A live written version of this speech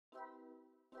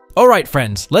Alright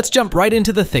friends, let's jump right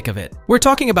into the thick of it. We're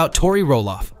talking about Tori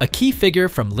Roloff, a key figure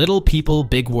from Little People,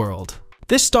 Big World.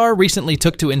 This star recently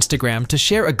took to Instagram to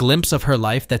share a glimpse of her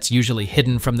life that's usually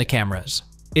hidden from the cameras.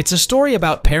 It's a story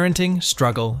about parenting,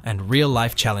 struggle, and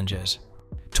real-life challenges.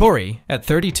 Tori, at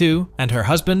 32, and her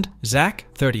husband, Zach,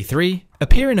 33,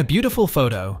 appear in a beautiful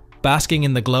photo, basking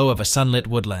in the glow of a sunlit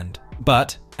woodland.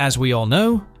 But, as we all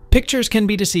know, pictures can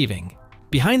be deceiving.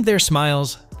 Behind their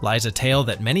smiles lies a tale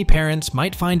that many parents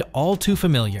might find all too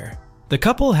familiar. The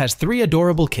couple has 3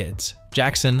 adorable kids,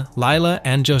 Jackson, Lila,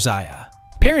 and Josiah.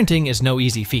 Parenting is no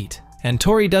easy feat, and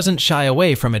Tori doesn't shy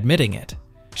away from admitting it.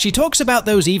 She talks about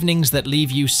those evenings that leave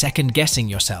you second-guessing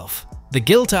yourself. The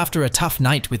guilt after a tough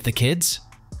night with the kids.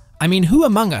 I mean, who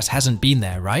among us hasn't been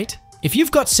there, right? If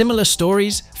you've got similar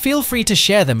stories, feel free to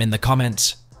share them in the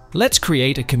comments. Let's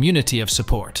create a community of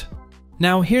support.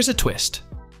 Now, here's a twist.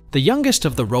 The youngest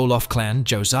of the Roloff clan,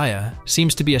 Josiah,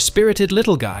 seems to be a spirited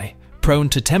little guy, prone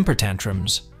to temper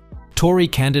tantrums. Tori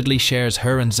candidly shares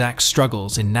her and Zach's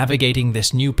struggles in navigating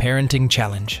this new parenting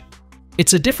challenge.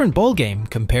 It's a different ballgame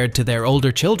compared to their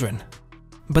older children.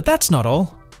 But that's not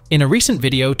all. In a recent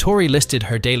video, Tori listed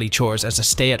her daily chores as a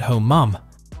stay-at-home mom.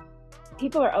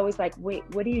 People are always like, wait,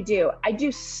 what do? I do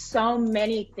so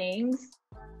many things.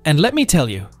 And let me tell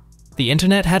you, the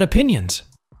internet had opinions.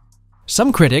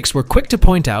 Some critics were quick to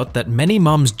point out that many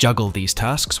moms juggle these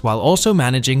tasks while also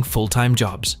managing full-time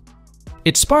jobs.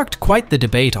 It sparked quite the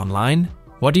debate online.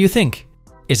 What do you think?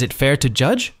 Is it fair to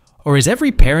judge, or is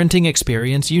every parenting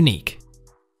experience unique?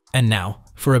 And now,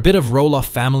 for a bit of Roloff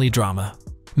family drama.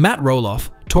 Matt Roloff,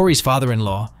 Tori's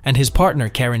father-in-law, and his partner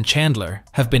Karen Chandler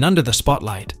have been under the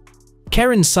spotlight.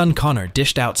 Karen's son Connor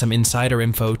dished out some insider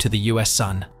info to the US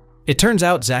Sun. It turns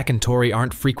out Zach and Tori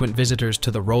aren't frequent visitors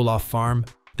to the Roloff farm.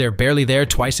 They're barely there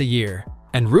twice a year,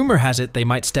 and rumor has it they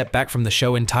might step back from the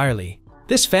show entirely.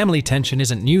 This family tension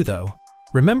isn't new though.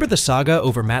 Remember the saga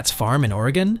over Matt's farm in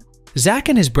Oregon? Zach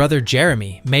and his brother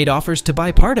Jeremy made offers to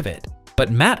buy part of it,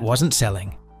 but Matt wasn't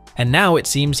selling. And now it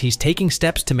seems he's taking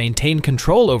steps to maintain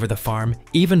control over the farm,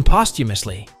 even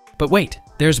posthumously. But wait,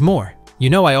 there's more. You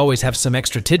know I always have some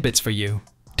extra tidbits for you.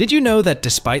 Did you know that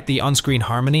despite the on-screen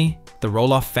harmony, the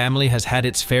Roloff family has had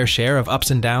its fair share of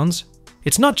ups and downs?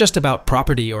 It's not just about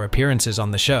property or appearances on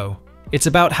the show. It's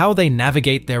about how they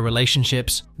navigate their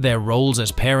relationships, their roles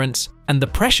as parents, and the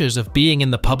pressures of being in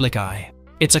the public eye.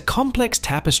 It's a complex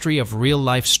tapestry of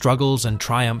real-life struggles and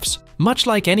triumphs, much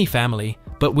like any family,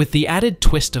 but with the added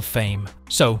twist of fame.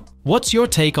 So, what's your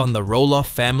take on the Roloff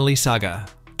family saga?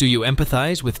 Do you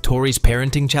empathize with Tori's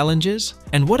parenting challenges?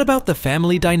 And what about the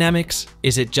family dynamics?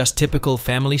 Is it just typical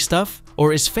family stuff?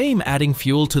 Or is fame adding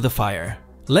fuel to the fire?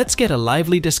 Let's get a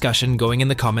lively discussion going in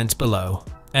the comments below.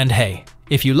 And hey,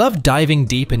 if you love diving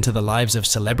deep into the lives of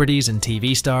celebrities and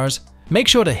TV stars, make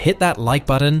sure to hit that like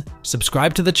button,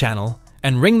 subscribe to the channel,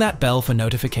 and ring that bell for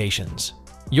notifications.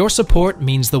 Your support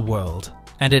means the world,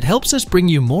 and it helps us bring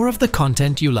you more of the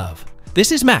content you love.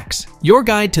 This is Max, your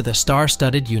guide to the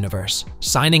star-studded universe,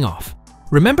 signing off.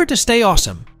 Remember to stay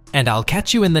awesome, and I'll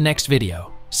catch you in the next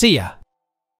video. See ya!